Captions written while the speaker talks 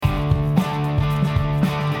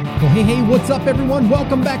Hey, what's up, everyone?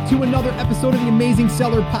 Welcome back to another episode of the Amazing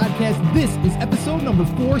Seller Podcast. This is episode number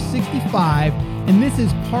 465, and this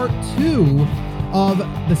is part 2 of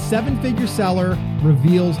the 7-Figure Seller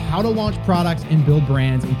reveals how to launch products and build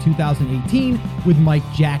brands in 2018 with Mike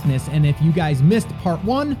Jackness. And if you guys missed part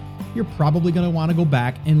 1, you're probably going to want to go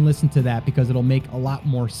back and listen to that because it'll make a lot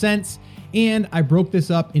more sense. And I broke this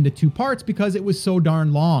up into 2 parts because it was so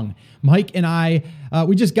darn long. Mike and I,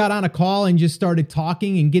 we just got on a call and just started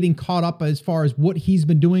talking and getting caught up as far as what he's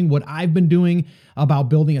been doing, what I've been doing about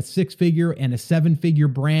building a 6-figure and a 7-figure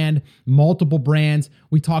brand, multiple brands.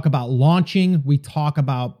 We talk about launching. We talk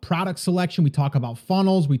about product selection. We talk about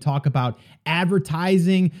funnels. We talk about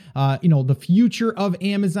advertising, the future of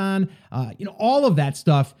Amazon, all of that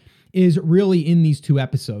stuff is really in these 2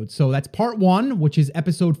 episodes. So that's part 1, which is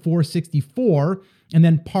episode 464, and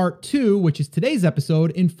then part 2, which is today's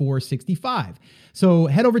episode in 465. So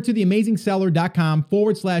head over to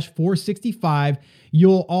theamazingseller.com/465.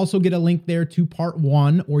 You'll also get a link there to part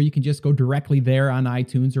 1, or you can just go directly there on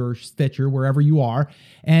iTunes or Stitcher, wherever you are,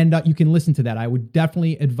 and you can listen to that. I would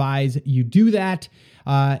definitely advise you do that.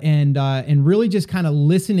 And really just kind of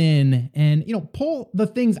listen in and, pull the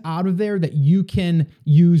things out of there that you can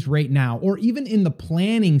use right now, or even in the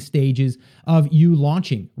planning stages of you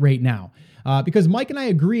launching right now. Because Mike and I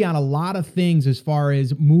agree on a lot of things as far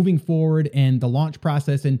as moving forward and the launch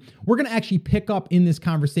process. And we're going to actually pick up in this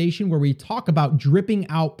conversation where we talk about dripping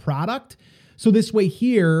out product. So this way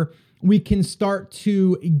here, we can start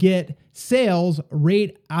to get sales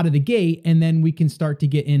right out of the gate, and then we can start to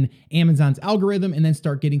get in Amazon's algorithm and then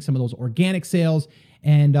start getting some of those organic sales.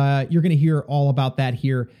 And you're going to hear all about that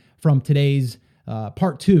here from today's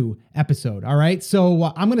part 2 episode. All right.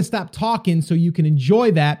 So I'm going to stop talking so you can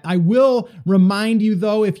enjoy that. I will remind you,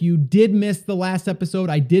 though, if you did miss the last episode,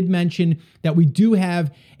 I did mention that we do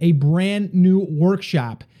have a brand new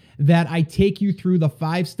workshop that I take you through the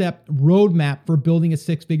 5-step roadmap for building a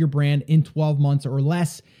 6-figure brand in 12 months or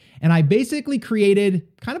less. And I basically created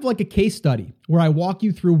kind of like a case study where I walk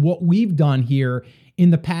you through what we've done here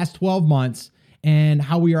in the past 12 months and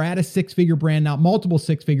how we are at a 6-figure brand now, multiple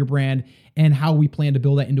 6-figure brand, and how we plan to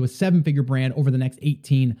build that into a 7-figure brand over the next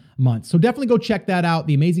 18 months. So definitely go check that out,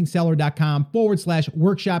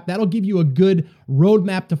 theamazingseller.com/workshop. That'll give you a good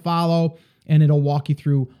roadmap to follow, and it'll walk you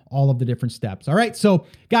through all of the different steps. All right. So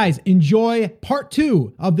guys, enjoy part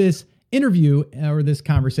 2 of this interview, or this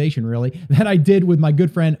conversation really, that I did with my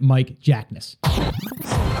good friend, Mike Jackness.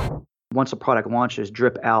 Once a product launches,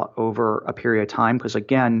 drip out over a period of time. Because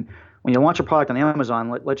again, when you launch a product on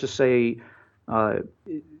Amazon, let's just say,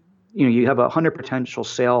 you have 100 potential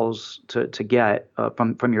sales to get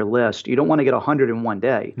from your list. You don't want to get 100 in one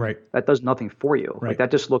day. Right. That does nothing for you. Right. Like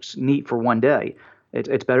that just looks neat for one day.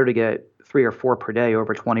 It's better to get 3 or 4 per day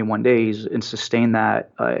over 21 days and sustain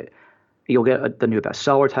that. You'll get the new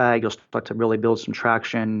bestseller tag. You'll start to really build some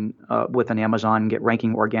traction within Amazon, get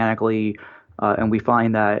ranking organically. And we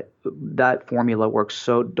find that formula works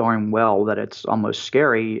so darn well that it's almost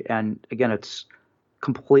scary. And again, it's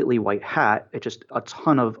completely white hat. It's just a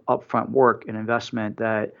ton of upfront work and investment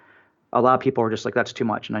that a lot of people are just like, that's too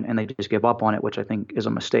much. And they just give up on it, which I think is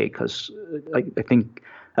a mistake. Because I think,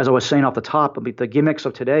 as I was saying off the top, the gimmicks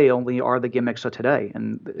of today only are the gimmicks of today.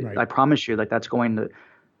 And right. I promise you that that's going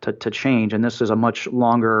to change. And this is a much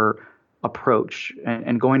longer approach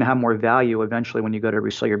and going to have more value eventually when you go to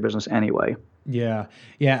resell your business anyway. Yeah.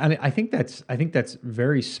 And I think that's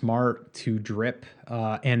very smart to drip,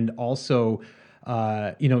 and also,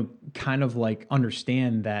 kind of like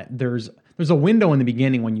understand that there's a window in the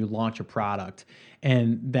beginning when you launch a product,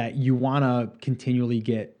 and that you want to continually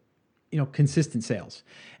get consistent sales.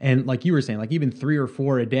 And like you were saying, like even 3 or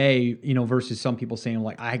 4 a day, versus some people saying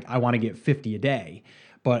like, I want to get 50 a day.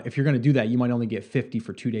 But if you're going to do that, you might only get 50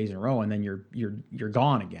 for 2 days in a row, and then you're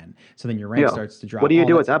gone again. So then your rank starts to drop. What do you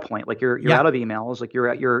do at that point? Like you're out of emails. Like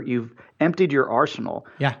you've emptied your arsenal.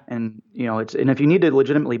 Yeah. And and if you need to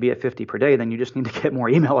legitimately be at 50 per day, then you just need to get more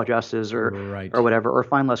email addresses or whatever, or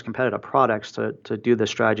find less competitive products to do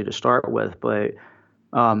this strategy to start with. But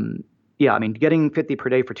getting 50 per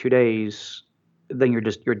day for 2 days, then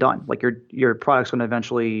you're done. Like your product's going to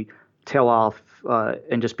eventually tail off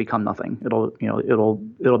and just become nothing. It'll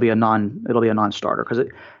be a non-starter because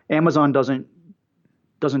Amazon doesn't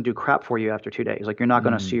do crap for you after 2 days. Like you're not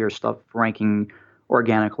going to see your stuff ranking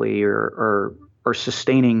organically or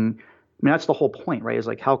sustaining. I mean, that's the whole point, right? Is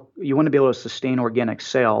like how you want to be able to sustain organic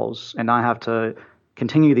sales and not have to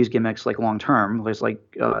continue these gimmicks like long term. It's like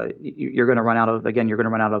you're going to run out of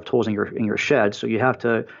tools in your shed. So you have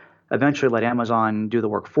to eventually let Amazon do the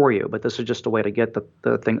work for you. But this is just a way to get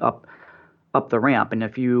the thing up up the ramp. And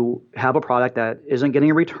if you have a product that isn't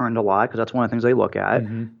getting returned a lot, because that's one of the things they look at,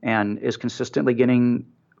 and is consistently getting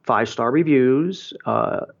 5-star reviews,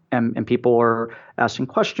 and people are asking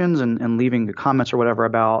questions and leaving comments or whatever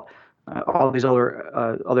about all these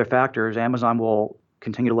other factors, Amazon will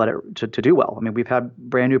continue to let it to do well. I mean, we've had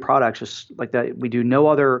brand new products just like that we do no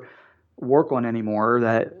other work on anymore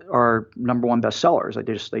that are number one bestsellers.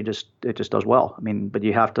 It just does well. I mean, but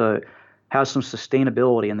you have to have some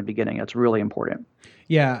sustainability in the beginning. That's really important.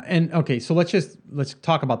 Yeah. And okay, so let's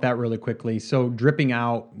talk about that really quickly. So dripping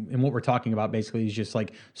out, and what we're talking about basically is just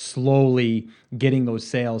like slowly getting those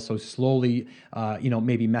sales. So slowly,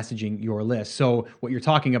 maybe messaging your list. So what you're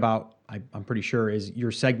talking about, I'm pretty sure, is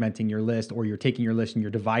you're segmenting your list, or you're taking your list and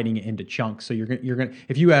you're dividing it into chunks. So you're gonna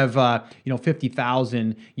if you have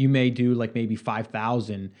 50,000, you may do like maybe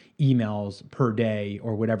 5,000 emails per day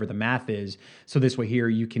or whatever the math is. So this way here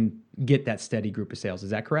you can get that steady group of sales. Is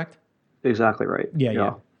that correct? Exactly right.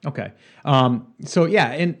 Yeah. Okay. So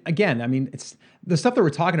yeah, and again, I mean, it's the stuff that we're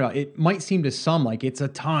talking about. It might seem to some like it's a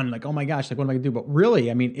ton, like, oh my gosh, like what am I gonna do? But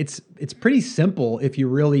really, I mean, it's pretty simple if you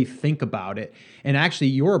really think about it. And actually,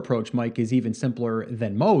 your approach, Mike, is even simpler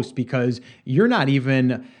than most, because you're not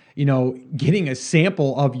even getting a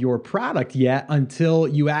sample of your product yet until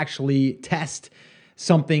you actually test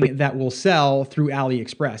something that will sell through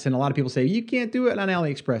AliExpress. And a lot of people say, you can't do it on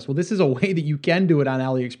AliExpress. Well, this is a way that you can do it on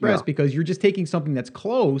AliExpress, because you're just taking something that's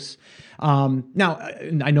close. Now,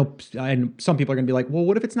 I know some people are going to be like, well,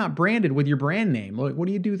 what if it's not branded with your brand name? What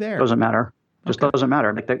do you do there? Doesn't matter. Just doesn't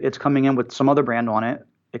matter. Like, it's coming in with some other brand on it.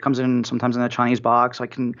 It comes in sometimes in a Chinese box. I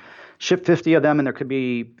can ship 50 of them, and there could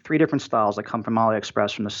be 3 different styles that come from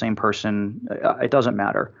AliExpress from the same person. It doesn't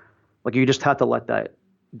matter. Like, you just have to let that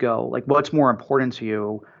go. Like, what's more important to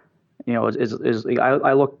you, is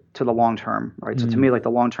I look to the long term, right? So to me, like, the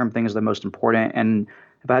long term thing is the most important. And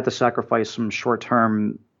if I had to sacrifice some short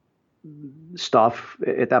term stuff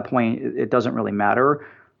at that point, it doesn't really matter.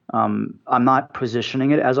 I'm not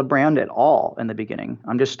positioning it as a brand at all in the beginning.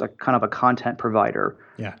 I'm just a kind of a content provider.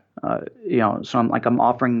 Yeah. So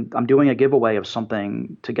I'm doing a giveaway of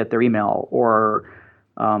something to get their email, or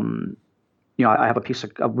I have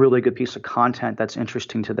a really good piece of content that's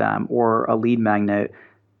interesting to them, or a lead magnet.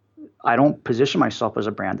 I don't position myself as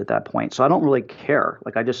a brand at that point. So I don't really care.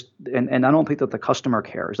 Like, I just, and I don't think that the customer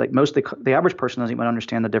cares. Like, the average person doesn't even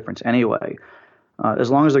understand the difference anyway.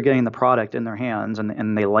 As long as they're getting the product in their hands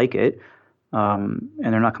and they like it, and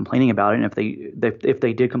they're not complaining about it. And if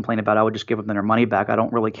they did complain about it, I would just give them their money back. I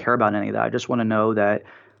don't really care about any of that. I just want to know that,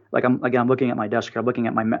 like, I'm looking at my desk here, I'm looking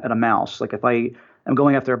at at a mouse. Like, if I am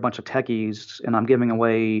going after a bunch of techies and I'm giving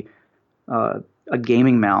away a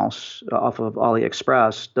gaming mouse off of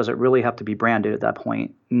AliExpress, does it really have to be branded at that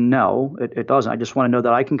point? No, it doesn't. I just want to know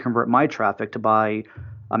that I can convert my traffic to buy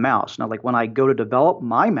a mouse. Now, like, when I go to develop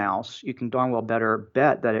my mouse, you can darn well better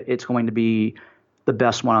bet that it's going to be the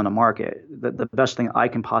best one on the market, the best thing I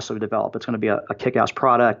can possibly develop. It's going to be a kick-ass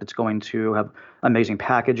product. It's going to have amazing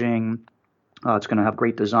packaging. It's going to have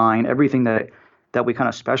great design. Everything that we kind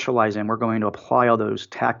of specialize in, we're going to apply all those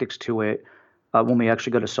tactics to it when we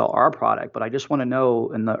actually go to sell our product. But I just want to know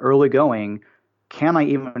in the early going, can I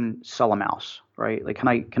even sell a mouse, right? Like, can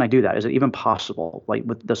I do that? Is it even possible? Like,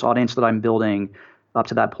 with this audience that I'm building up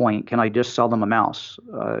to that point, can I just sell them a mouse?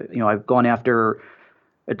 I've gone after,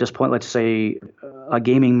 at this point, let's say a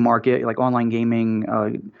gaming market, like online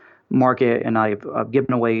gaming market, and I've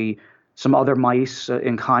given away some other mice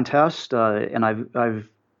in contest, and I've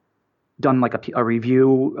done like a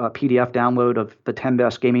review, a PDF download of the 10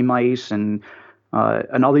 best gaming mice, and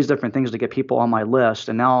all these different things to get people on my list.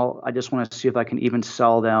 And now I just want to see if I can even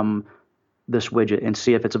sell them this widget and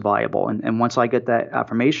see if it's viable. And once I get that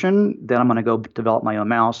affirmation, then I'm going to go develop my own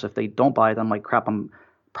mouse. If they don't buy it, I'm like, crap, I'm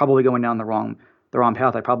probably going down the wrong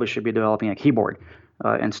path. I probably should be developing a keyboard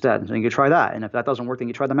instead. So you can try that. And if that doesn't work, then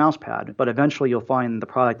you try the mouse pad. But eventually you'll find the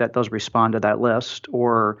product that does respond to that list,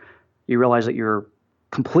 or you realize that you're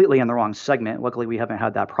completely in the wrong segment. Luckily, we haven't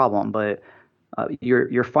had that problem, but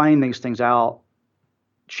you're finding these things out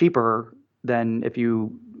cheaper than if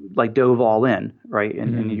you like dove all in, right?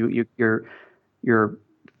 And you're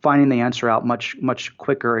finding the answer out much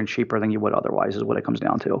quicker and cheaper than you would otherwise, is what it comes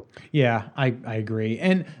down to. Yeah, I agree.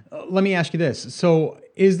 And let me ask you this. So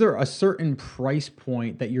is there a certain price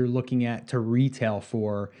point that you're looking at to retail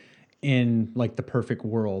for in like the perfect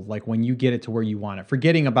world? Like, when you get it to where you want it,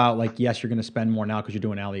 forgetting about like, yes, you're going to spend more now because you're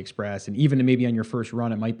doing AliExpress, and even maybe on your first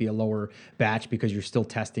run, it might be a lower batch because you're still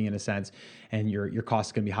testing in a sense, and your cost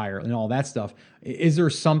is going to be higher and all that stuff. Is there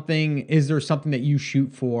something that you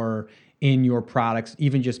shoot for in your products,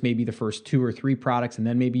 even just maybe the first 2 or 3 products, and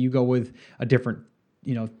then maybe you go with a different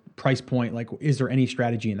price point? Like, is there any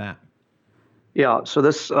strategy in that? Yeah. So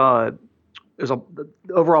this is the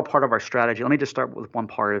overall part of our strategy. Let me just start with one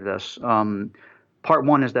part of this. Part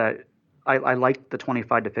one is that I like the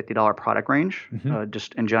 $25 to $50 product range.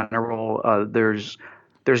 Just in general, there's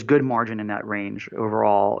good margin in that range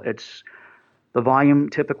overall. It's the volume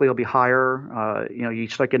typically will be higher. You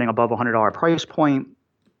start getting above $100 price point.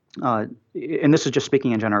 And this is just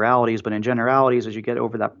speaking in generalities, but in generalities, as you get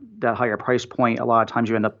over that higher price point, a lot of times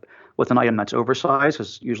you end up with an item that's oversized,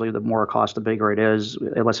 because usually the more it costs, the bigger it is,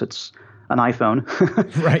 unless it's an iPhone.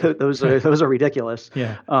 Right. those are ridiculous.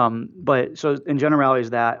 Yeah. But so in generalities,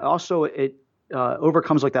 that also it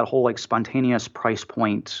overcomes like that whole like spontaneous price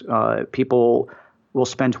point. People will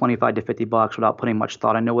spend $25 to $50 without putting much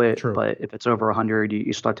thought into it. True. But if it's over 100,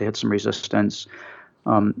 you start to hit some resistance.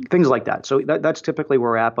 Things like that. So that's typically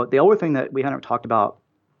where we're at. But the other thing that we haven't talked about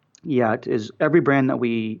yet is every brand that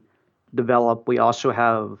we develop, we also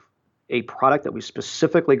have a product that we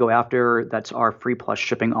specifically go after that's our free plus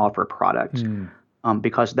shipping offer product,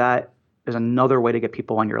 because that is another way to get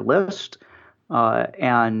people on your list.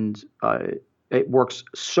 And it works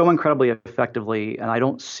so incredibly effectively. And I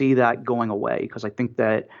don't see that going away, because I think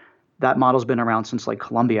that model's been around since like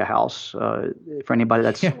Columbia House. For anybody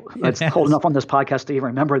that's old enough on this podcast to even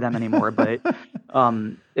remember them anymore, but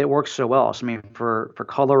it works so well. So I mean, for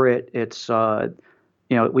Color It, it's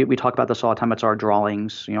we talk about this all the time. It's our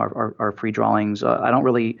drawings, our free drawings. I don't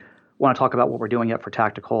really want to talk about what we're doing yet for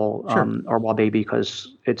Tactical or Wild Baby,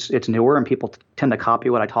 because it's newer and people tend to copy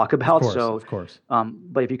what I talk about. Of course.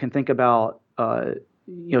 But if you can think about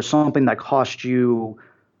something that costs you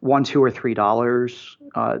 $1, $2, or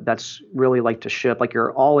 $3, that's really like to ship, like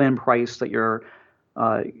your all-in price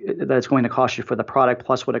that's going to cost you for the product,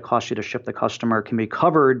 plus what it costs you to ship the customer, can be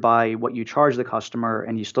covered by what you charge the customer,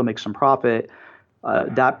 and you still make some profit.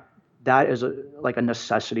 That is like a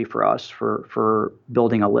necessity for us for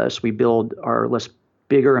building a list. We build our list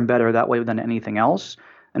bigger and better that way than anything else.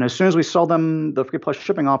 And as soon as we sell them the free plus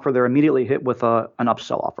shipping offer, they're immediately hit with an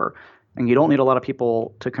upsell offer. And you don't need a lot of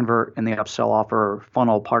people to convert in the upsell offer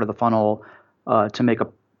funnel, part of the funnel, to make a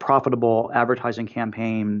profitable advertising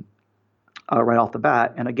campaign right off the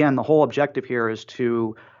bat. And again, the whole objective here is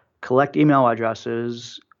to collect email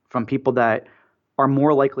addresses from people that are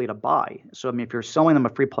more likely to buy. So, I mean, if you're selling them a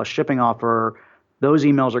free plus shipping offer, those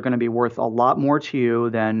emails are going to be worth a lot more to you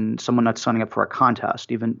than someone that's signing up for a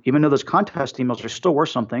contest. Even though those contest emails are still worth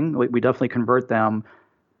something, we definitely convert them,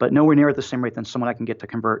 but nowhere near at the same rate than someone I can get to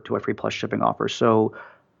convert to a free plus shipping offer. So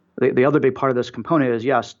the other big part of this component is,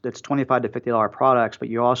 yes, it's $25 to $50 products, but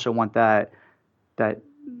you also want that $7,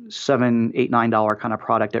 $8, $9 kind of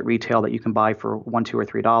product at retail that you can buy for $1, $2, or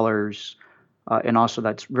 $3. And also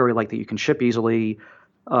that's very likely you can ship easily,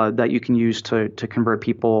 that you can use to convert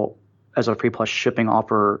people as a free plus shipping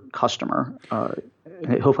offer customer.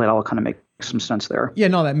 Hopefully that will kind of make some sense there. Yeah,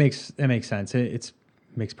 no, that makes sense. It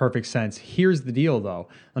makes perfect sense. Here's the deal, though.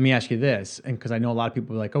 Let me ask you this, and because I know a lot of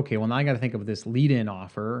people are like, okay, well, now I got to think of this lead-in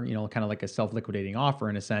offer, kind of like a self-liquidating offer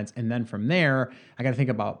in a sense, and then from there, I got to think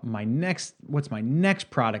about what's my next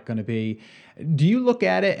product going to be? Do you look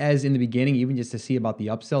at it as in the beginning, even just to see about the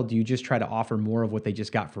upsell? Do you just try to offer more of what they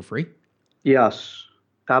just got for free? Yes,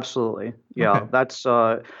 absolutely. Yeah,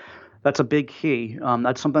 okay. That's a big key.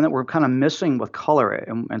 That's something that we're kind of missing with Color It,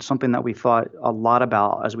 and something that we thought a lot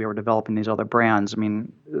about as we were developing these other brands. I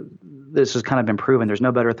mean, this has kind of been proven. There's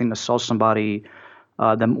no better thing to sell somebody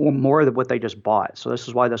than more of what they just bought. So this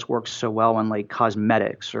is why this works so well in like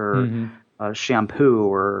cosmetics or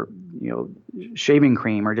shampoo or shaving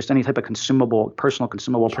cream or just any type of personal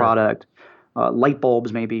consumable product. Light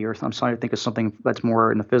bulbs maybe, or I'm starting to think of something that's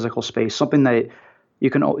more in the physical space, something that you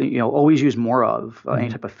can always use more of, any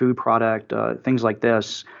type of food product, things like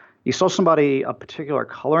this. You sell somebody a particular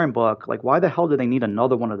coloring book, like why the hell do they need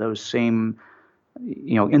another one of those same,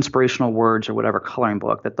 inspirational words or whatever coloring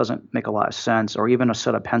book? That doesn't make a lot of sense. Or even a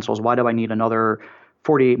set of pencils. Why do I need another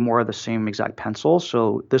 48 more of the same exact pencil?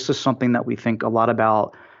 So this is something that we think a lot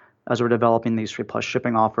about as we're developing these free plus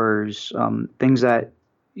shipping offers, things that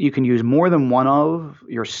you can use more than one of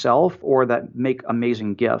yourself, or that make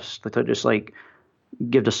amazing gifts that are just like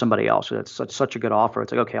give to somebody else. That's such a good offer.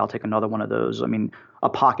 It's like, okay, I'll take another one of those. I mean, a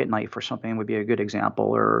pocket knife or something would be a good example,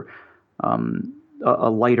 or a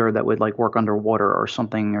lighter that would like work underwater or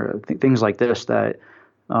something, or things like this that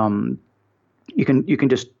you can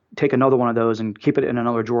just take another one of those and keep it in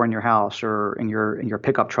another drawer in your house or in your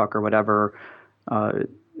pickup truck or whatever.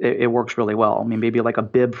 It works really well. I mean, maybe like a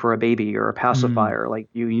bib for a baby or a pacifier. Like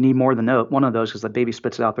you need more than one of those because the baby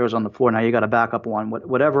spits it out, throws it on the floor. Now you got a backup one,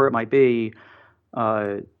 whatever it might be.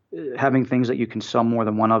 having things that you can sell more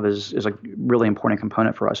than one of is a really important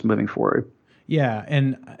component for us moving forward. Yeah,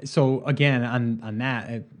 and so again on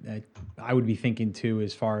that, I would be thinking too,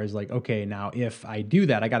 as far as like, okay, now if I do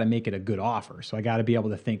that, I got to make it a good offer. So I got to be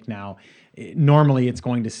able to think now. Normally, it's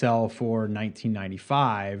going to sell for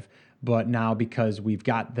 $19.95, but now because we've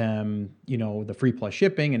got them, the free plus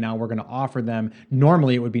shipping, and now we're going to offer them.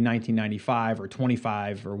 Normally, it would be $19.95 or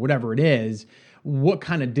 $25 or whatever it is. What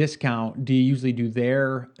kind of discount do you usually do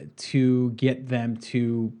there to get them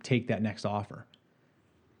to take that next offer?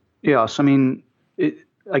 Yeah, so I mean,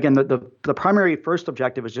 again, the primary first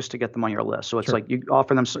objective is just to get them on your list. So it's Sure. like you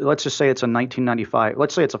offer them. Let's just say it's a $19.95.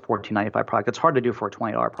 Let's say it's a $14.95 product. It's hard to do for a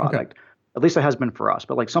 $20 product. Okay. At least it has been for us.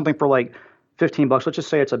 But like something for like $15. Let's just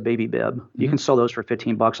say it's a baby bib. You can sell those for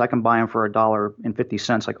 $15. I can buy them for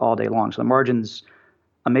 $1.50 like all day long. So the margin's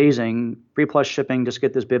amazing. Free plus shipping. Just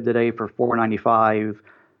get this bib today for $4.95.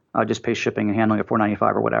 Just pay shipping and handling at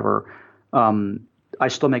 $4.95 or whatever. I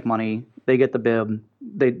still make money. They get the bib.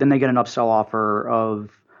 Then they get an upsell offer of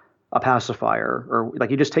a pacifier, or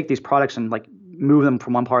like you just take these products and like move them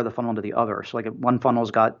from one part of the funnel to the other. So like one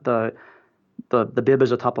funnel's got the bib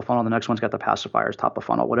as a top of funnel, the next one's got the pacifier as top of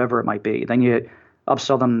funnel, whatever it might be. Then you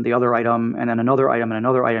upsell them the other item, and then another item and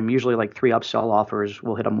another item. Usually like 3 upsell offers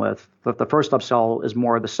we'll hit them with. If the first upsell is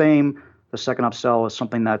more of the same, the second upsell is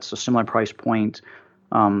something that's a similar price point.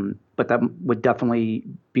 But that would definitely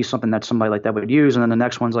be something that somebody like that would use. And then the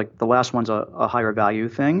next one's like the last one's a higher value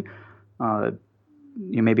thing.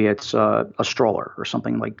 Maybe it's a stroller or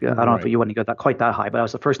something like. I don't know if you wouldn't go that quite that high, but that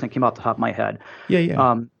was the first thing that came off the top of my head.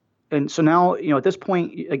 Yeah. And so now, at this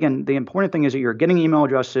point, again, the important thing is that you're getting email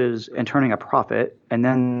addresses and turning a profit. And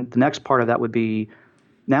then the next part of that would be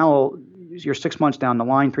now you're 6 months down the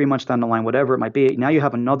line, 3 months down the line, whatever it might be. Now you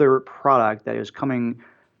have another product that is coming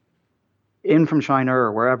in from China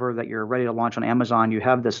or wherever that you're ready to launch on Amazon. You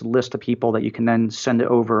have this list of people that you can then send it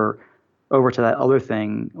over to that other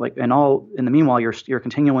thing. Like, and all in the meanwhile, you're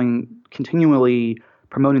continually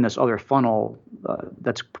promoting this other funnel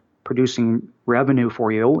that's producing revenue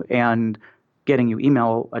for you and getting you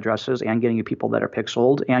email addresses and getting you people that are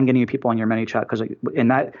pixeled and getting you people on your ManyChat, because in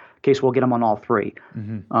that case we'll get them on all three.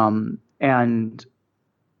 And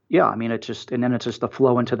yeah, I mean, it's just the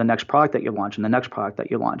flow into the next product that you launch and the next product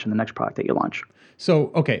that you launch and the next product that you launch.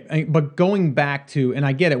 So, okay, but going back to, and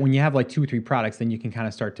I get it, when you have like 2 or 3 products, then you can kind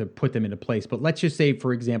of start to put them into place. But let's just say,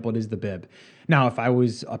 for example, it is the bib. Now, if I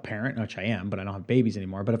was a parent, which I am, but I don't have babies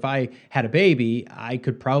anymore, but if I had a baby, I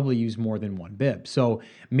could probably use more than one bib. So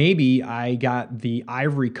maybe I got the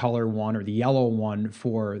ivory color one or the yellow one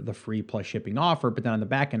for the free plus shipping offer, but then on the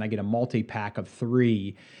back end, I get a multi-pack of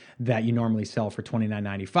 3 that you normally sell for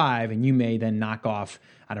 $29.95, and you may then knock off,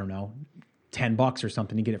 I don't know, $10 or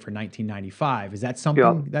something to get it for $19.95. Is that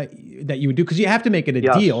something that you would do? Because you have to make it a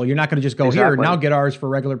deal. You're not going to just go here now, get ours for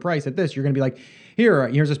regular price at this. You're going to be like,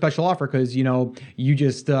 here's a special offer because you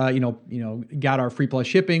just got our free plus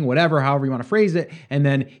shipping, whatever, however you want to phrase it, and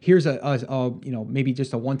then here's a maybe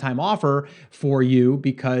just a one-time offer for you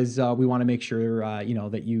because we want to make sure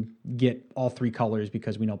that you get all 3 colors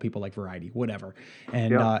because we know people like variety, whatever,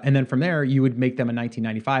 and then from there you would make them a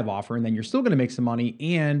 $19.95 offer, and then you're still going to make some money,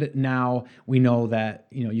 and now we know that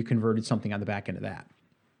you converted something on the back end of that.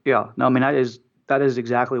 Yeah, no, I mean that is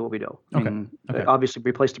exactly what we do. I mean, obviously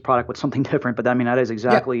replace the product with something different, but I mean, that is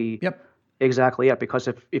exactly exactly it. Because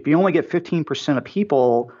if you only get 15% of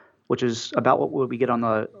people, which is about what we get on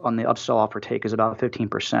the upsell offer take is about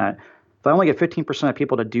 15%. If I only get 15% of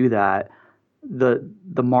people to do that, the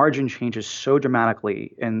margin changes so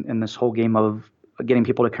dramatically in this whole game of getting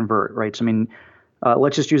people to convert, right? So I mean,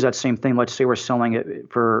 let's just use that same thing. Let's say we're selling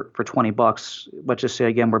it for $20. Let's just say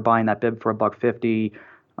again we're buying that bib for $1.50.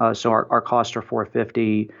 So our costs are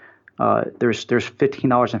 $4.50. There's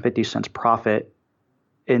 $15.50 profit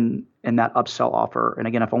in that upsell offer. And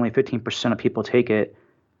again, if only 15% of people take it,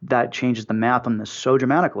 that changes the math on this so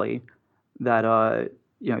dramatically that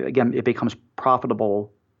again it becomes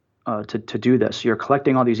profitable to do this. You're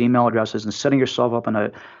collecting all these email addresses and setting yourself up in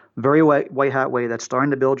a very white hat way that's starting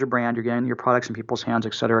to build your brand. You're getting your products in people's hands,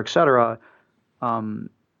 et cetera, et cetera.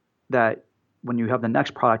 That when you have the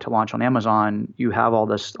next product to launch on Amazon, you have all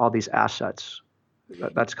these assets.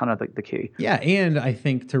 That's kind of the key. Yeah, and I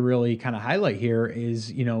think to really kind of highlight here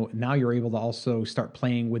is, now you're able to also start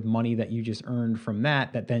playing with money that you just earned from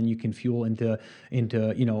that then you can fuel into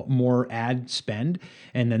more ad spend,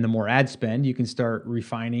 and then the more ad spend you can start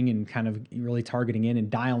refining and kind of really targeting in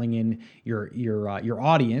and dialing in your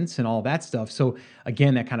audience and all that stuff. So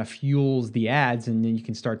again, that kind of fuels the ads, and then you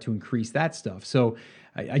can start to increase that stuff. So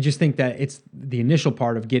I just think that it's the initial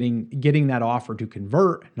part of getting that offer to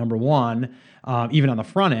convert, number one, even on the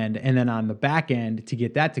front end, and then on the back end to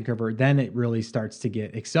get that to convert, then it really starts to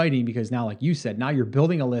get exciting because now, like you said, now you're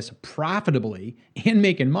building a list profitably and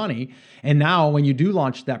making money. And now when you do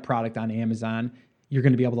launch that product on Amazon, you're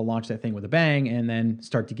going to be able to launch that thing with a bang and then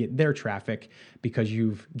start to get their traffic because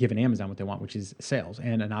you've given Amazon what they want, which is sales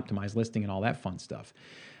and an optimized listing and all that fun stuff.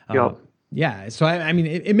 Yeah. So, I mean,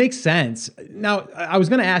 it makes sense. Now, I was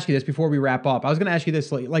going to ask you this before we wrap up. I was going to ask you this,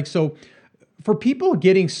 so for people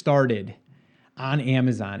getting started on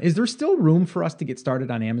Amazon, is there still room for us to get started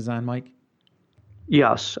on Amazon, Mike?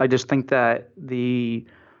 Yes. I just think that the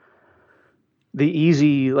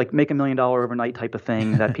easy, like make $1 million overnight type of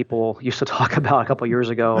thing that people used to talk about a couple of years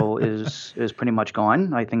ago is pretty much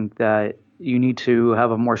gone. I think that you need to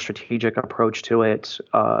have a more strategic approach to it,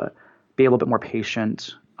 be a little bit more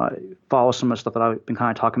patient, follow some of the stuff that I've been kind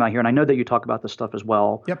of talking about here. And I know that you talk about this stuff as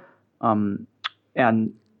well. Yep.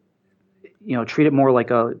 And, treat it more like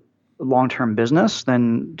a long-term business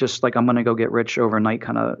than just like I'm going to go get rich overnight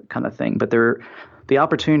kind of thing. But the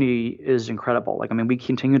opportunity is incredible. Like, I mean, we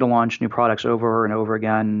continue to launch new products over and over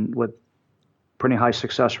again with pretty high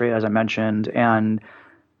success rate, as I mentioned. And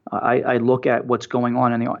I look at what's going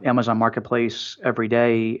on in the Amazon marketplace every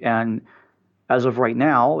day. And as of right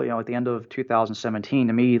now, at the end of 2017,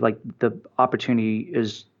 to me, like the opportunity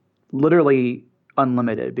is literally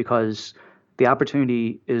unlimited because the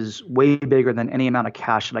opportunity is way bigger than any amount of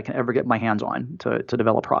cash that I can ever get my hands on to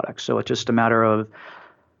develop products. So it's just a matter of,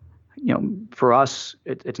 for us,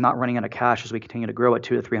 it's not running out of cash as we continue to grow at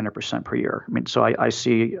 200 to 300% per year. I mean, so I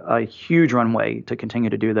see a huge runway to continue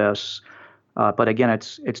to do this. But again,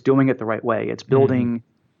 it's doing it the right way. It's building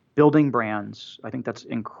brands. I think that's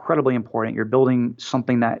incredibly important. You're building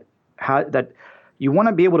something that you want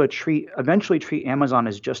to be able to eventually treat Amazon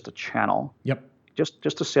as just a channel. Yep.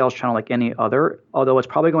 Just a sales channel like any other, although it's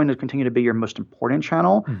probably going to continue to be your most important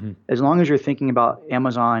channel, as long as you're thinking about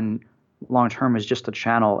Amazon long-term as just a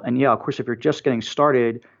channel. And yeah, of course, if you're just getting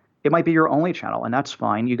started, it might be your only channel, and that's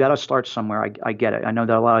fine. You got to start somewhere. I get it. I know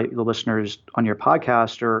that a lot of the listeners on your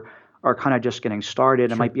podcast are kind of just getting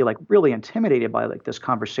started and might be like really intimidated by like this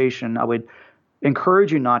conversation. I would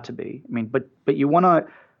encourage you not to be. I mean, but you want to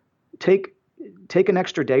take an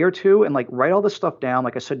extra day or two and like write all this stuff down.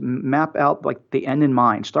 Like I said, map out like the end in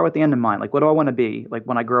mind. Start with the end in mind. Like, what do I want to be like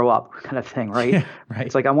when I grow up, kind of thing, right? Yeah, right.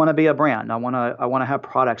 It's like I want to be a brand. I want to have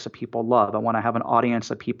products that people love. I want to have an audience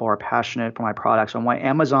that people are passionate for my products. I want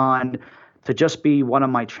Amazon to just be one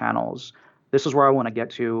of my channels. This is where I want to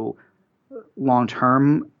get to long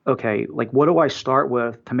term. Okay, like what do I start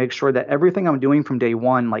with to make sure that everything I'm doing from day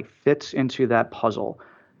one like fits into that puzzle,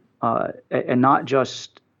 and not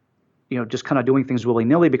just just kind of doing things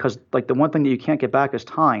willy-nilly, because like the one thing that you can't get back is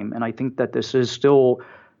time. And I think that this is still,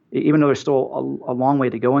 even though there's still a long way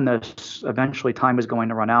to go in this, eventually time is going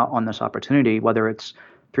to run out on this opportunity, whether it's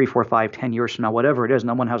 3, 4, 5, 10 years from now, whatever it is.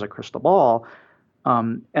 No one has a crystal ball.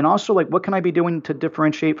 And also, like, what can I be doing to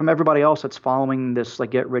differentiate from everybody else that's following this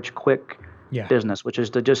like get rich quick business, which is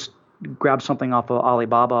to just grab something off of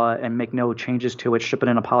Alibaba and make no changes to it, ship it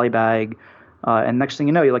in a poly bag. And next thing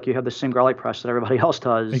you know, you have the same garlic press that everybody else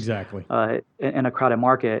does. Exactly. In a crowded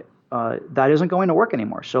market, that isn't going to work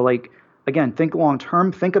anymore. So, like, again, think long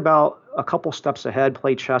term. Think about a couple steps ahead.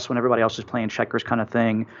 Play chess when everybody else is playing checkers, kind of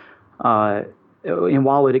thing. And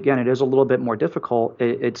while it is a little bit more difficult,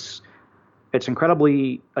 it's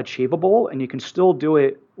incredibly achievable, and you can still do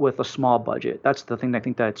it with a small budget. That's the thing I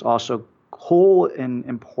think that's also cool and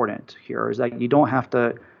important here, is that you don't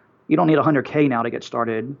need $100K now to get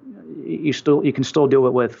started. You can still do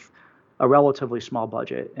it with a relatively small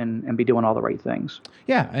budget and be doing all the right things.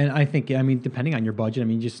 Yeah, and I think, depending on your budget,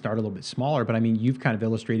 just start a little bit smaller, but you've kind of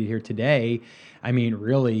illustrated here today,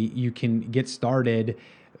 really you can get started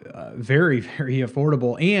very, very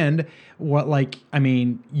affordable, and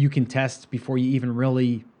you can test before you even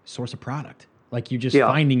really source a product. Like, you're just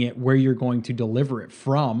finding it where you're going to deliver it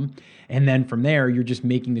from. And then from there, you're just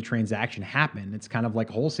making the transaction happen. It's kind of like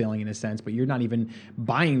wholesaling in a sense, but you're not even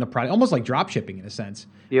buying the product, almost like drop shipping in a sense.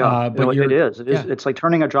 Yeah, but it is. It's like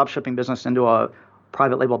turning a drop shipping business into a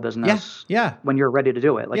private label business when you're ready to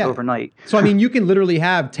do it, overnight. So, you can literally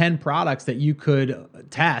have 10 products that you could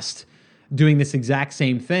test doing this exact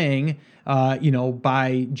same thing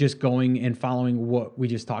by just going and following what we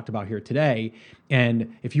just talked about here today.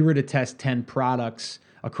 And if you were to test 10 products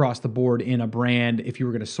across the board in a brand, if you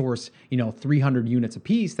were going to source, 300 units a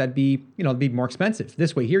piece, that'd be more expensive.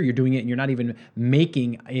 This way here, you're doing it and you're not even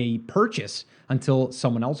making a purchase until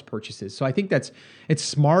someone else purchases. So I think it's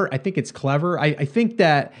smart. I think it's clever. I think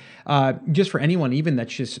that just for anyone even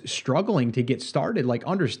that's just struggling to get started, like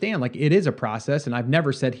understand, like it is a process. And I've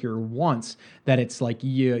never said here once that it's like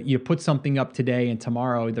you put something up today and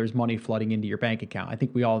tomorrow there's money flooding into your bank account. I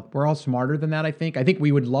think we're all smarter than that. I think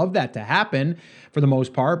we would love that to happen for the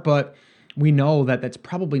most part, but we know that that's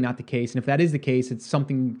probably not the case. And if that is the case, it's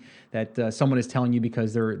something that someone is telling you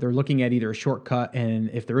because they're looking at either a shortcut, and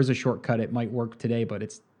if there is a shortcut, it might work today, but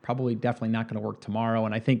it's probably definitely not going to work tomorrow.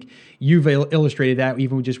 And I think you've illustrated that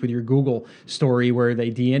even just with your Google story where they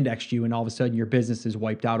de-indexed you and all of a sudden your business is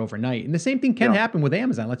wiped out overnight. And the same thing can happen with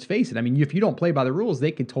Amazon. Let's face it. I mean, if you don't play by the rules,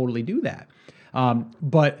 they can totally do that.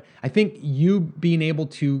 But I think you being able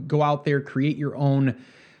to go out there, create your own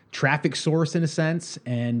traffic source in a sense,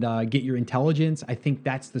 and get your intelligence, I think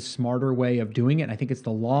that's the smarter way of doing it. I think it's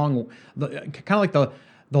kind of like the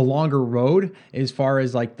longer road as far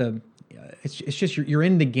as like it's just you're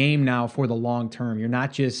in the game now for the long term. You're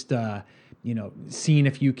not just seeing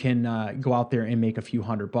if you can go out there and make a few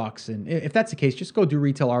 $100. And if that's the case, just go do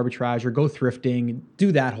retail arbitrage or go thrifting,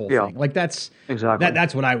 do that whole thing. Like that's exactly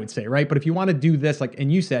that's what I would say, right? But if you want to do this, like,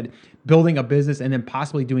 and you said, building a business and then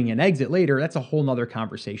possibly doing an exit later, that's a whole nother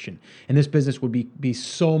conversation. And this business would be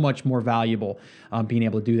so much more valuable being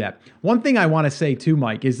able to do that. One thing I want to say too,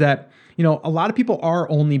 Mike, is that a lot of people are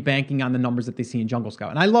only banking on the numbers that they see in Jungle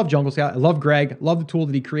Scout. And I love Jungle Scout. I love Greg. Love the tool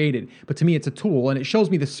that he created. But to me, it's a tool, and it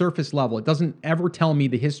shows me the surface level. It doesn't ever tell me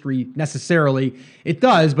the history necessarily. It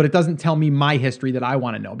does, but it doesn't tell me my history that I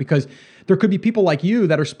want to know. Because there could be people like you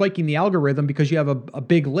that are spiking the algorithm because you have a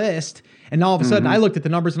big list, and all of a sudden I looked at the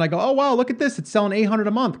numbers and I go, oh, wow, look at this. It's selling 800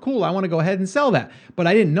 a month. Cool. I want to go ahead and sell that. But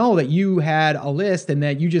I didn't know that you had a list and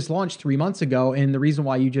that you just launched 3 months ago. And the reason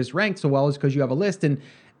why you just ranked so well is because you have a list, and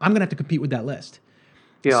I'm going to have to compete with that list.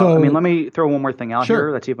 Yeah. So, I mean, let me throw one more thing out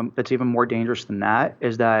here that's even more dangerous than that,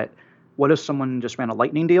 is that what if someone just ran a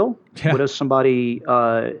lightning deal? Yeah. What if somebody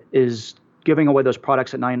is giving away those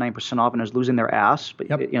products at 99% off and is losing their ass? But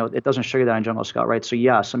it doesn't show you that in Jungle Scout, right? So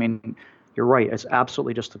yes, I mean, you're right. It's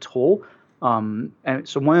absolutely just a tool. And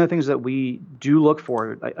so one of the things that we do look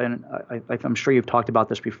for, and I'm sure you've talked about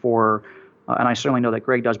this before, and I certainly know that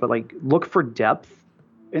Greg does, but like look for depth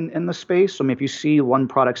in the space. So I mean, if you see one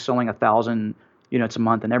product selling 1,000 units a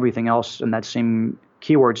month and everything else in that same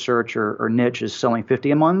keyword search or niche is selling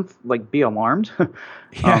 50 a month, like be alarmed.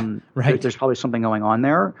 Right. There's probably something going on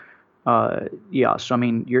there. So I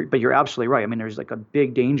mean, you're absolutely right. I mean, there's like a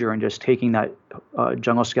big danger in just taking that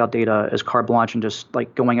Jungle Scout data as carte blanche and just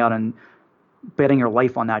like going out and betting your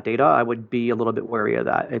life on that data. I would be a little bit wary of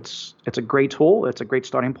that. It's a great tool. It's a great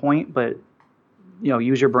starting point, but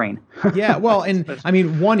use your brain. Yeah. Well, and I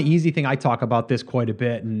mean, one easy thing, I talk about this quite a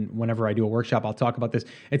bit. And whenever I do a workshop, I'll talk about this.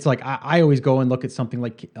 It's like, I always go and look at something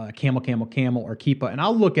like Camel or Keepa, and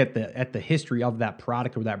I'll look at the history of that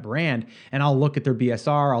product or that brand, and I'll look at their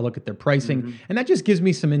BSR, I'll look at their pricing, and that just gives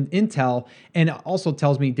me some intel. And it also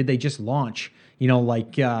tells me, did they just launch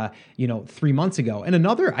 3 months ago? And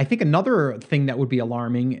another thing that would be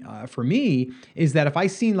alarming for me is that if I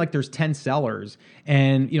seen like there's 10 sellers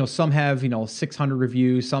and, some have, 600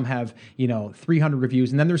 reviews, some have, 300 reviews,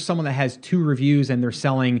 and then there's someone that has 2 reviews and they're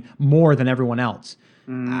selling more than everyone else.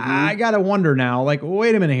 I got to wonder now, like,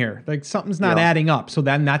 wait a minute here, like something's not adding up. So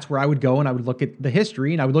then that's where I would go and I would look at the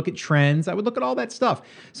history and I would look at trends. I would look at all that stuff.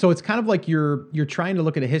 So it's kind of like you're trying to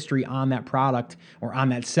look at a history on that product or on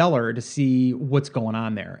that seller to see what's going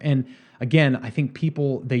on there. And again, I think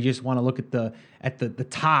people, they just want to look at the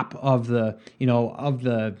top of the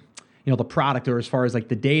product, or as far as like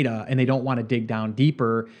the data, and they don't want to dig down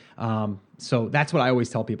deeper. So that's what I always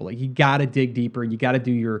tell people. Like, you got to dig deeper. You got to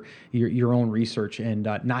do your own research, and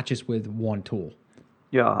not just with one tool.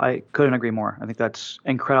 Yeah, I couldn't agree more. I think that's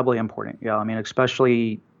incredibly important. Yeah, I mean,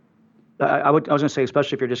 especially, I was going to say,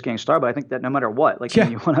 especially if you're just getting started, but I think that no matter what, like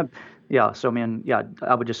when you want to, so I mean,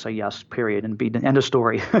 I would just say yes, period, and be the end of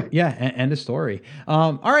story. End of story.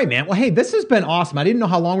 All right, man. Well, hey, this has been awesome. I didn't know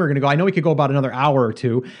how long we were going to go. I know we could go about another hour or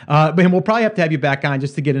two, but we'll probably have to have you back on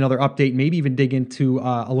just to get another update, maybe even dig into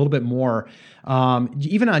a little bit more,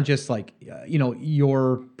 even on just like,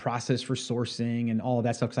 your process for sourcing and all of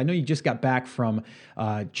that stuff. Because I know you just got back from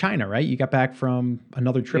China, right? You got back from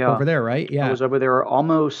another trip over there, right? Yeah. I was over there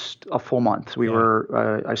almost a full month.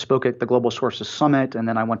 I spoke at the Global Sources Summit, and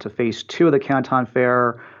then I went to phase 2 of the Canton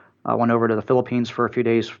Fair. I went over to the Philippines for a few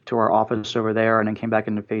days to our office over there, and then came back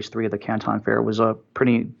into phase three of the Canton Fair. It was a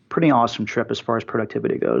pretty awesome trip as far as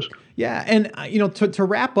productivity goes. Yeah, and to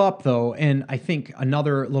wrap up though, and I think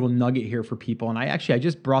another little nugget here for people, and I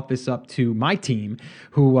just brought this up to my team,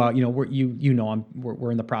 who we're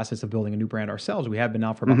in the process of building a new brand ourselves. We have been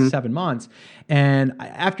now for about 7 months, and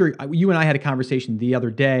after you and I had a conversation the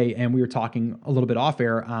other day, and we were talking a little bit off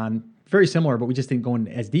air on very similar, but we just didn't go in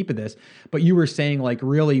as deep of this. But you were saying like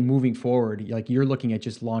really moving forward, like you're looking at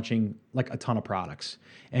just launching like a ton of products,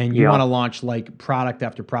 and you want to launch like product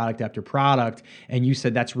after product after product. And you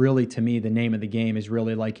said that's really, to me, the name of the game is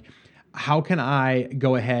really like, how can I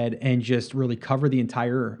go ahead and just really cover the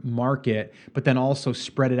entire market, but then also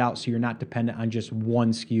spread it out so you're not dependent on just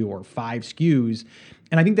one SKU or 5 SKUs.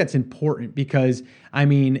 And I think that's important because, I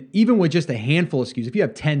mean, even with just a handful of SKUs, if you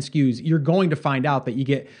have 10 SKUs, you're going to find out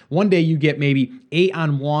that one day you get maybe 8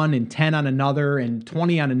 on one and 10 on another and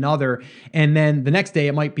 20 on another. And then the next day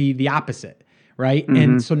it might be the opposite, right?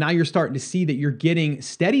 And so now you're starting to see that you're getting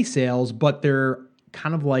steady sales, but they're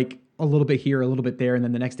kind of like a little bit here, a little bit there, and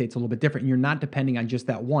then the next day it's a little bit different. And you're not depending on just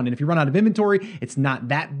that one. And if you run out of inventory, it's not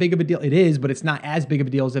that big of a deal. It is, but it's not as big of a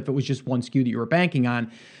deal as if it was just one SKU that you were banking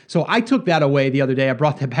on. So I took that away the other day. I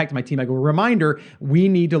brought that back to my team. I go, reminder, we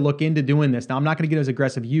need to look into doing this. Now, I'm not going to get as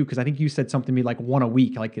aggressive as you, because I think you said something to me like 1 a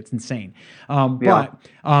week. Like, it's insane. But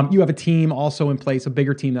you have a team also in place, a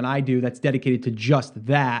bigger team than I do, that's dedicated to just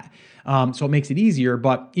that. So it makes it easier.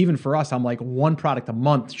 But even for us, I'm like 1 product a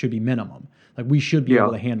month should be minimum. Like, we should be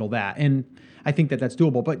able to handle that. And I think that that's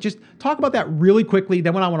doable. But just talk about that really quickly.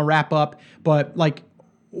 Then when I want to wrap up, but like,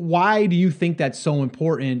 why do you think that's so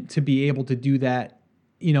important to be able to do that,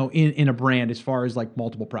 in a brand as far as like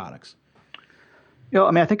multiple products?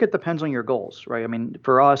 I mean, I think it depends on your goals, right? I mean,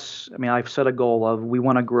 for us, I've set a goal of we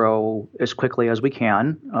want to grow as quickly as we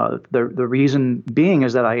can. The reason being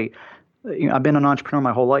is that I've been an entrepreneur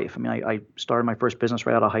my whole life. I started my first business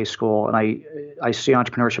right out of high school, and I see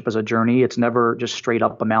entrepreneurship as a journey. It's never just straight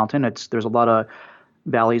up a mountain. There's a lot of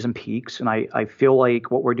valleys and peaks, and I feel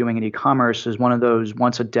like what we're doing in e-commerce is one of those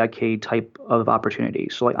once a decade type of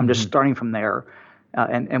opportunities. So like, I'm just starting from there,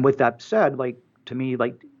 and with that said, like, to me,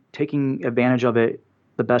 like, taking advantage of it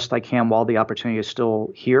the best I can while the opportunity is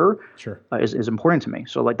still here is important to me.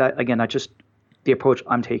 So like that, again, that's just the approach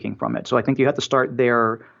I'm taking from it. So I think you have to start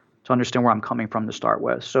there to understand where I'm coming from to start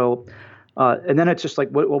with. So, and then it's just like,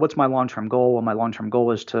 what's my long-term goal? Well, my long-term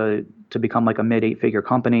goal is to become like a mid 8-figure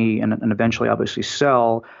company and eventually obviously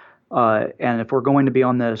sell. And if we're going to be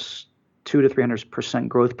on this 200 to 300%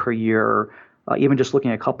 growth per year, even just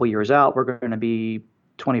looking a couple years out, we're going to be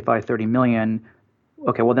 25, 30 million.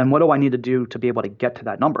 Okay, well then what do I need to do to be able to get to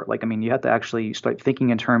that number? Like, you have to actually start thinking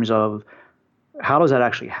in terms of, how does that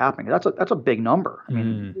actually happen? That's a big number.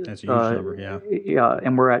 That's a huge number. Yeah. Yeah,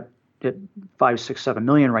 and we're at 5, 6, 7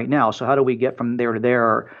 million right now. So how do we get from there to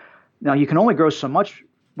there? Now you can only grow so much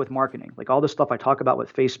with marketing. Like all the stuff I talk about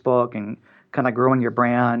with Facebook and kind of growing your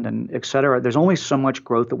brand and et cetera. There's only so much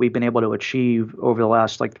growth that we've been able to achieve over the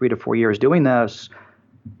last like 3 to 4 years doing this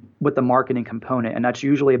with the marketing component, and that's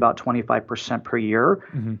usually about 25% per year.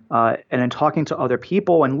 And then talking to other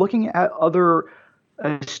people and looking at other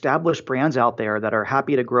established brands out there that are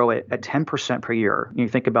happy to grow it at 10% per year. You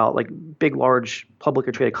think about like big, large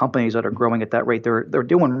publicly traded companies that are growing at that rate. They're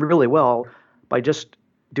doing really well by just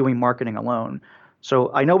doing marketing alone.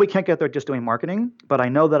 So I know we can't get there just doing marketing, but I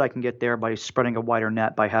know that I can get there by spreading a wider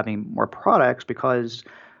net by having more products, because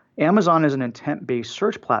Amazon is an intent-based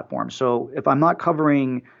search platform. So if I'm not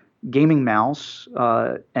covering gaming mouse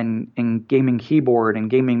and gaming keyboard and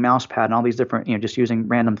gaming mouse pad and all these different, just using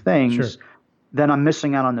random things, then I'm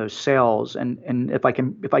missing out on those sales. And if I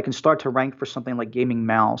can start to rank for something like gaming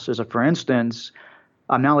mouse for instance,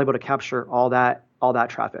 I'm now able to capture all that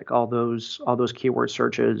traffic, all those keyword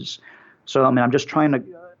searches. So I'm just trying to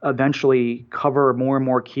eventually cover more and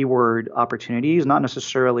more keyword opportunities, not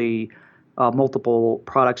necessarily multiple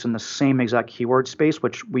products in the same exact keyword space,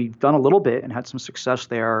 which we've done a little bit and had some success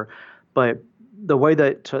there. But the way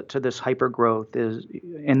that to this hyper growth is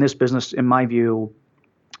in this business, in my view,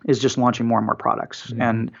 is just launching more and more products.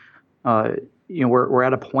 And we're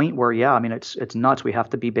at a point where it's nuts. We have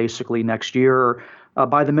to be basically next year,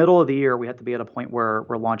 by the middle of the year, we have to be at a point where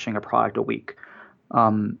we're launching a product a week.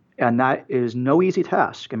 And that is no easy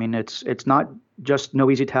task. It's not just no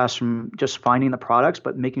easy task from just finding the products,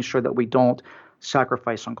 but making sure that we don't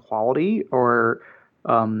sacrifice on quality or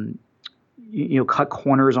cut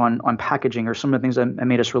corners on packaging or some of the things that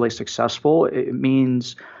made us really successful. It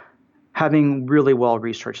means having really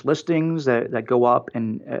well-researched listings that go up,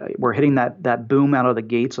 and we're hitting that boom out of the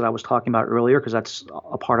gates that I was talking about earlier, because that's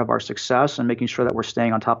a part of our success, and making sure that we're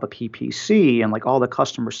staying on top of PPC and like all the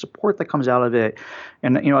customer support that comes out of it.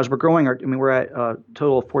 And as we're growing, we're at a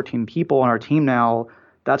total of 14 people on our team now.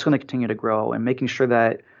 That's going to continue to grow, and making sure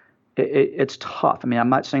that it's tough. I'm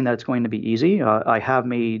not saying that it's going to be easy. I have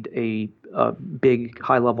made a big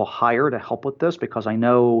high-level hire to help with this, because I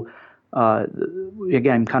know,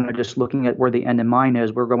 again, kind of just looking at where the end in mind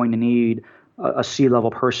is, we're going to need a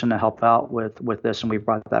C-level person to help out with this, and we've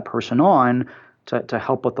brought that person on to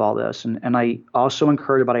help with all this. And I also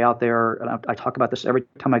encourage everybody out there, and I talk about this every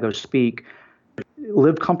time I go speak,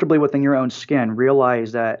 live comfortably within your own skin.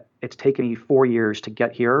 Realize that it's taken me 4 years to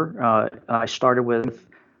get here. I started with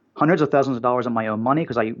hundreds of thousands of dollars of my own money,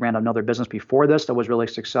 because I ran another business before this that was really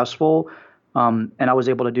successful. And I was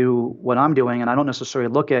able to do what I'm doing. And I don't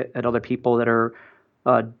necessarily look at other people that are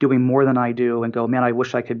doing more than I do and go, man, I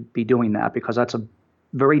wish I could be doing that, because that's a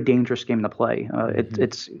very dangerous game to play.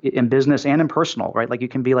 It's in business and in personal, right? Like, you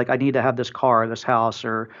can be like, I need to have this car, this house,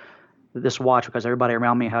 or this watch because everybody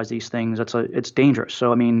around me has these things. It's dangerous.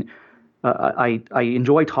 So, I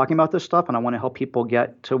enjoy talking about this stuff, and I want to help people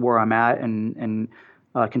get to where I'm at and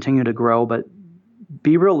continue to grow, but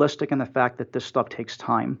be realistic in the fact that this stuff takes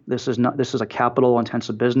time. This is a capital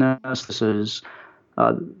intensive business. This is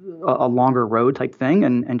a longer road type thing,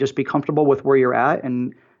 and just be comfortable with where you're at.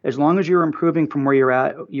 And as long as you're improving from where you're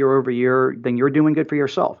at year over year, then you're doing good for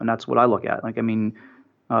yourself. And that's what I look at.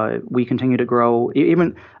 We continue to grow.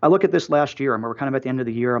 Even I look at this last year, and we're kind of at the end of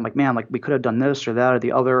the year. I'm like, man, like we could have done this or that or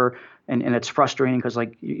the other. And it's frustrating, because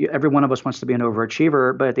like every one of us wants to be an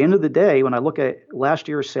overachiever. But at the end of the day, when I look at last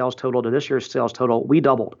year's sales total to this year's sales total, we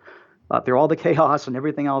doubled. Through all the chaos and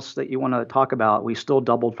everything else that you want to talk about, we still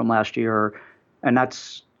doubled from last year. And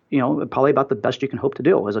that's, probably about the best you can hope to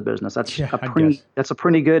do as a business. That's a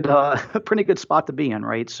pretty good spot to be in,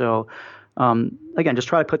 right? So, again, just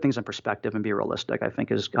try to put things in perspective and be realistic, I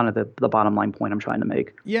think, is kind of the bottom line point I'm trying to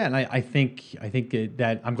make. Yeah, and I think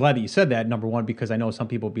that I'm glad that you said that, number one, because I know some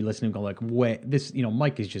people will be listening and go like,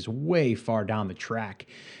 Mike is just way far down the track.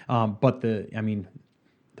 But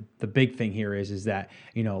the big thing here is that,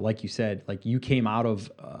 like you said, like you came out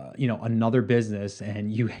of, another business,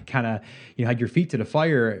 and you kind of, had your feet to the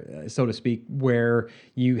fire, so to speak, where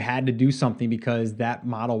you had to do something because that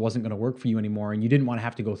model wasn't going to work for you anymore. And you didn't want to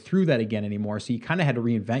have to go through that again anymore. So you kind of had to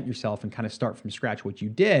reinvent yourself and kind of start from scratch, what you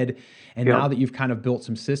did. And now that you've kind of built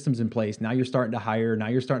some systems in place, now you're starting to hire, now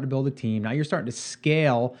you're starting to build a team, now you're starting to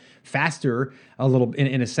scale faster a little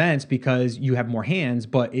in a sense, because you have more hands,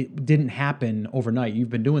 but it didn't happen overnight. You've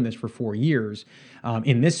been doing this for 4 years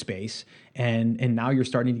in this space, and now you're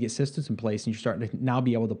starting to get systems in place, and you're starting to now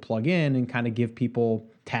be able to plug in and kind of give people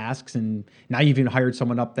tasks. And now you've even hired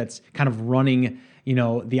someone up that's kind of running,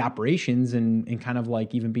 the operations and kind of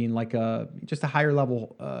like even being like just a higher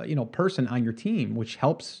level, person on your team, which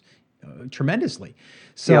helps tremendously.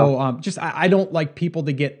 So I don't like people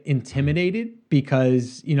to get intimidated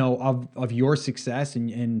because, of your success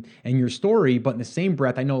and your story. But in the same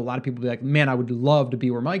breath, I know a lot of people be like, man, I would love to be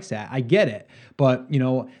where Mike's at. I get it. But,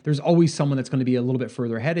 there's always someone that's going to be a little bit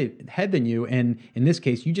further ahead than you. And in this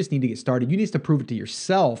case, you just need to get started. You need to prove it to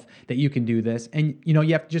yourself that you can do this. And, you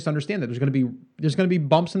have to just understand that there's going to be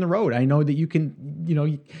bumps in the road. I know that you can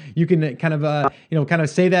kind of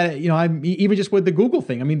say that, I'm even just with the Google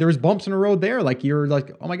thing. There's bumps in the road there. Like you're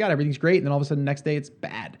like, oh my God, everything's great. And then all of a sudden the next day it's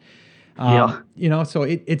bad. So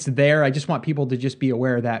it's there. I just want people to just be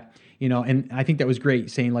aware that, and I think that was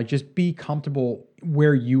great saying like, just be comfortable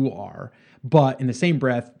where you are, but in the same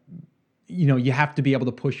breath, you have to be able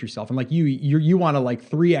to push yourself. And like you want to like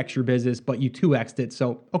 3x your business, but you 2x'd it.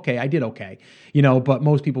 So, okay, I did okay, but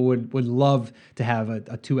most people would love to have a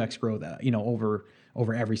 2x growth,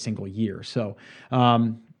 over every single year. So,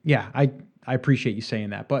 I appreciate you saying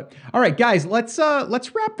that. But all right, guys, let's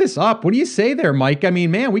wrap this up. What do you say there, Mike?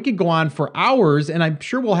 Man, we could go on for hours, and I'm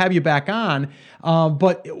sure we'll have you back on.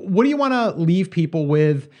 But what do you want to leave people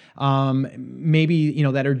with? Maybe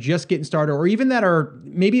that are just getting started, or even that are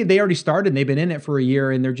maybe they already started and they've been in it for a year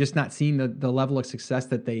and they're just not seeing the level of success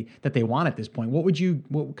that they want at this point.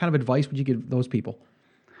 What kind of advice would you give those people?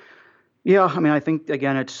 Yeah, I think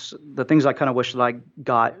again, it's the things I kind of wish that I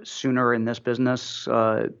got sooner in this business.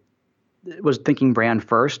 Was thinking brand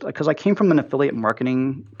first, because I came from an affiliate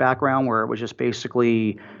marketing background where it was just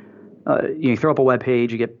basically you throw up a web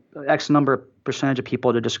page, you get X percentage of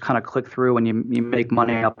people to just kind of click through, and you make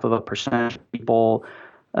money off of a percentage of people.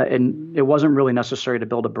 And it wasn't really necessary to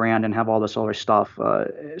build a brand and have all this other stuff.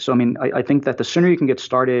 So I think that the sooner you can get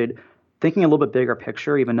started, thinking a little bit bigger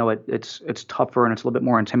picture, even though it's tougher and it's a little bit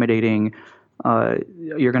more intimidating,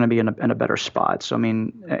 you're going to be in a better spot. So I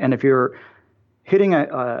mean, and if you're hitting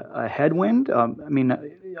a headwind, I mean,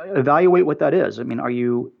 evaluate what that is. I mean, are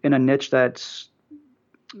you in a niche that's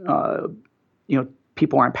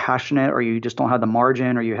people aren't passionate, or you just don't have the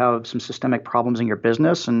margin, or you have some systemic problems in your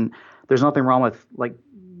business? And there's nothing wrong with like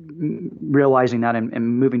realizing that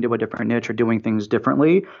and moving to a different niche or doing things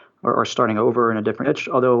differently, or starting over in a different niche.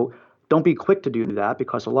 Although don't be quick to do that,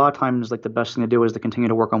 because a lot of times like the best thing to do is to continue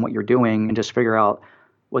to work on what you're doing and just figure out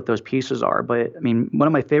what those pieces are. But I mean, one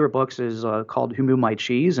of my favorite books is called Who Moved My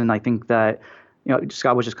Cheese. And I think that,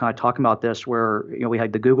 Scott was just kind of talking about this, where, we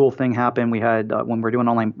had the Google thing happen. We had, when we're doing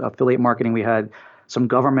online affiliate marketing, we had some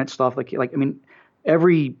government stuff. I mean,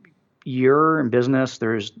 every year in business,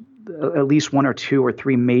 there's at least one or two or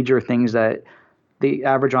three major things that the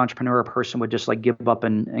average entrepreneur person would just like give up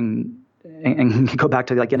and go back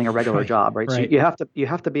to like getting a regular job, right? So you have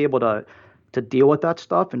to be able to deal with that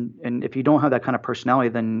stuff. And if you don't have that kind of personality,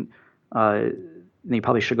 then you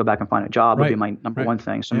probably should go back and find a job. Would be my number one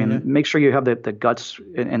thing. So I mean, make sure you have the guts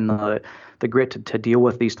and the grit to deal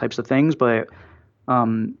with these types of things. But I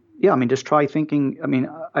mean, just try thinking. I mean,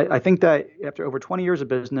 I think that after over 20 years of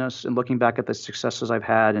business and looking back at the successes I've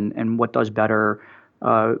had and what does better,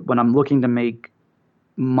 when I'm looking to make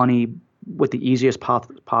money with the easiest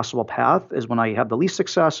possible path, is when I have the least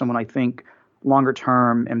success, and when I think longer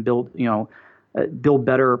term and build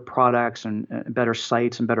better products and better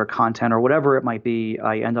sites and better content or whatever it might be,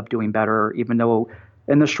 I end up doing better, even though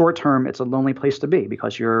in the short term it's a lonely place to be,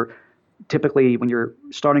 because you're typically, when you're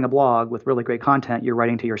starting a blog with really great content, you're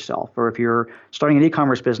writing to yourself. Or if you're starting an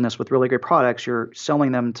e-commerce business with really great products, you're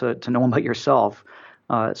selling them to no one but yourself.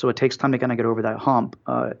 So it takes time to kind of get over that hump,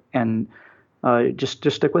 and just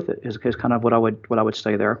stick with it is kind of what I would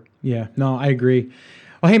say there. Yeah, no, I agree.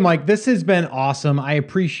 Well, hey, Mike, this has been awesome. I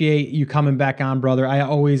appreciate you coming back on, brother. I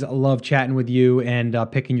always love chatting with you and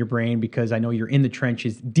picking your brain, because I know you're in the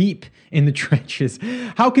trenches, deep in the trenches.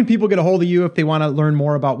 How can people get a hold of you if they want to learn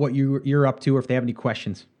more about what you're up to, or if they have any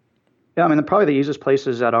questions? Yeah, I mean, probably the easiest place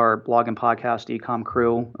is at our blog and podcast, Ecom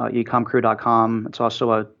Crew, ecomcrew.com. It's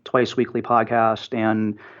also a twice weekly podcast,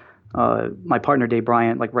 and my partner Dave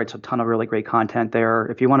Bryant writes a ton of really great content there.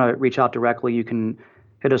 If you want to reach out directly, you can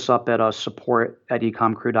hit us up at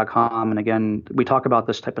support@ecomcrew.com. And again, we talk about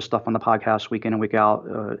this type of stuff on the podcast week in and week out.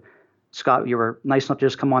 Scott, you were nice enough to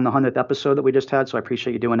just come on the 100th episode that we just had, so I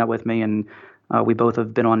appreciate you doing that with me. And we both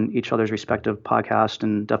have been on each other's respective podcasts,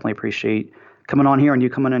 and definitely appreciate coming on here and you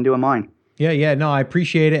coming and doing mine. Yeah. No, I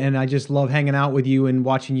appreciate it. And I just love hanging out with you and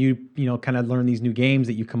watching you, kind of learn these new games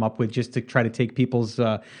that you come up with just to try to take people's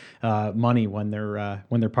money when they're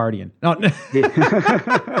partying. No.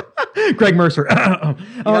 Greg Mercer. You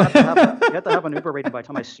have to have an Uber rating by the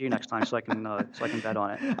time I see you next time, so I can bet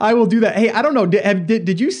on it. I will do that. Hey, I don't know.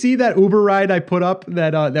 Did you see that Uber ride I put up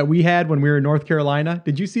that we had when we were in North Carolina?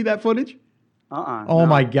 Did you see that footage? Oh no.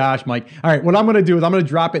 My gosh, Mike. All right, what I'm going to do is I'm going to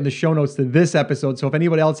drop it in the show notes to this episode. So if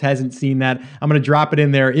anybody else hasn't seen that, I'm going to drop it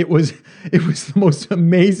in there. It was the most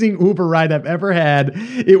amazing Uber ride I've ever had.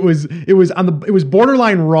 It was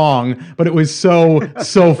borderline wrong, but it was so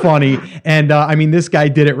funny. And I mean, this guy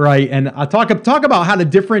did it right. And talk about how to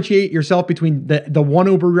differentiate yourself between the one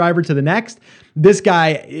Uber driver to the next. This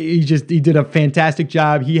guy, he did a fantastic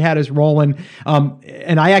job. He had us rolling.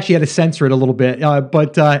 And I actually had to censor it a little bit.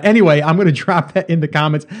 But anyway, I'm going to drop that in the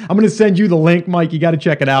comments. I'm going to send you the link, Mike. You got to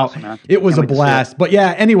check it out. Awesome, it was a blast. But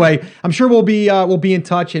yeah, anyway, I'm sure we'll be in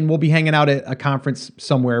touch, and we'll be hanging out at a conference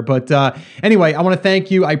somewhere. But anyway, I want to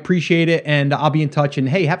thank you. I appreciate it. And I'll be in touch. And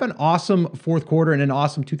hey, have an awesome fourth quarter and an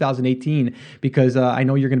awesome 2018, because I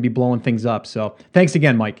know you're going to be blowing things up. So thanks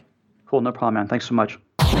again, Mike. Cool. No problem, man. Thanks so much.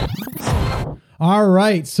 All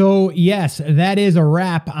right. So yes, that is a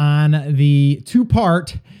wrap on the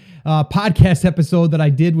two-part podcast episode that I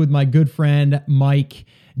did with my good friend, Mike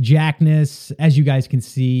Jackness. As you guys can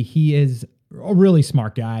see, he is a really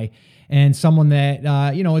smart guy and someone that,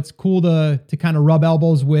 it's cool to kind of rub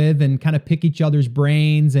elbows with and kind of pick each other's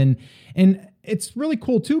brains. And it's really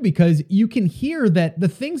cool too, because you can hear that the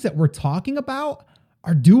things that we're talking about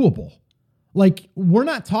are doable. Like, we're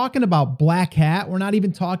not talking about black hat. We're not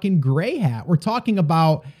even talking gray hat. We're talking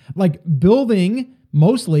about like building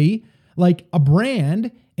mostly like a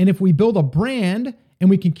brand. And if we build a brand and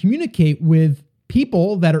we can communicate with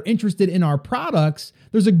people that are interested in our products,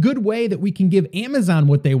 there's a good way that we can give Amazon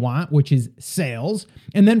what they want, which is sales.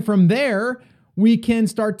 And then from there, we can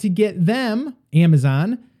start to get them,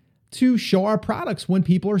 Amazon, to show our products when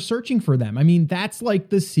people are searching for them. I mean, that's like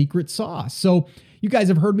the secret sauce. So you guys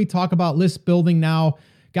have heard me talk about list building now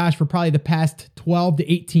gosh, for probably the past 12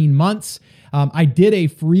 to 18 months. I did a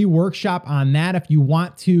free workshop on that if you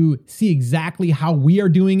want to see exactly how we are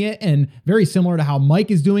doing it, and very similar to how Mike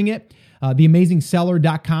is doing it.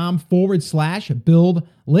 theamazingseller.com/build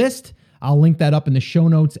list. I'll link that up in the show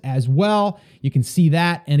notes as well. You can see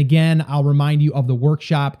that. And again, I'll remind you of the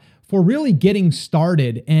workshop for really getting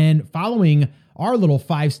started and following our little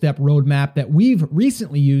 5-step roadmap that we've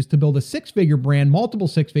recently used to build a 6-figure brand, multiple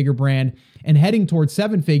 6-figure brand, and heading towards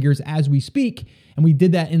 7 figures as we speak. And we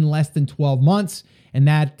did that in less than 12 months. And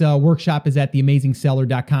that workshop is at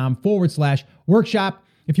theamazingseller.com/workshop.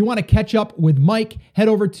 If you want to catch up with Mike, head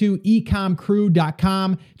over to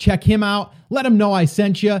ecomcrew.com. Check him out. Let him know I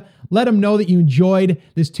sent you. Let him know that you enjoyed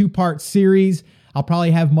this 2-part series. I'll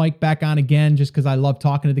probably have Mike back on again just because I love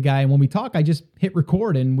talking to the guy. And when we talk, I just hit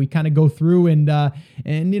record and we kind of go through and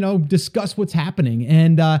discuss what's happening.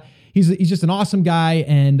 And he's just an awesome guy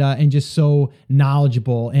and just so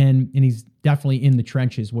knowledgeable. And he's definitely in the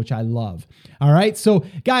trenches, which I love. All right. So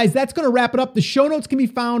guys, that's going to wrap it up. The show notes can be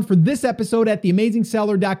found for this episode at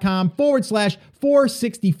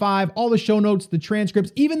theamazingseller.com/465. All the show notes, the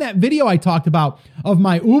transcripts, even that video I talked about of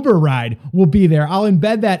my Uber ride will be there. I'll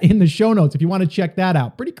embed that in the show notes if you want to check that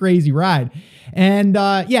out. Pretty crazy ride. And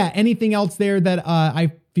anything else there that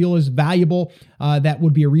I feel is valuable that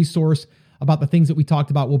would be a resource about the things that we talked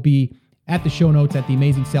about will be at the show notes at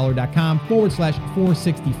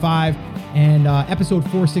theamazingseller.com/465. And episode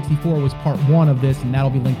 464 was part 1 of this, and that'll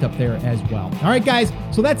be linked up there as well. All right, guys.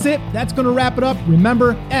 So that's it. That's going to wrap it up.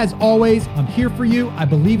 Remember, as always, I'm here for you. I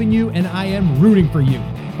believe in you, and I am rooting for you.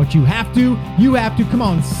 But you have to, come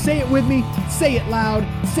on, say it with me. Say it loud.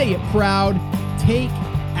 Say it proud. Take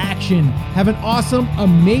action. Have an awesome,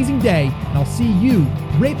 amazing day, and I'll see you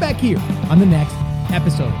right back here on the next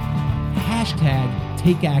episode.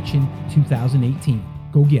 #TakeAction2018.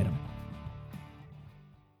 Go get them.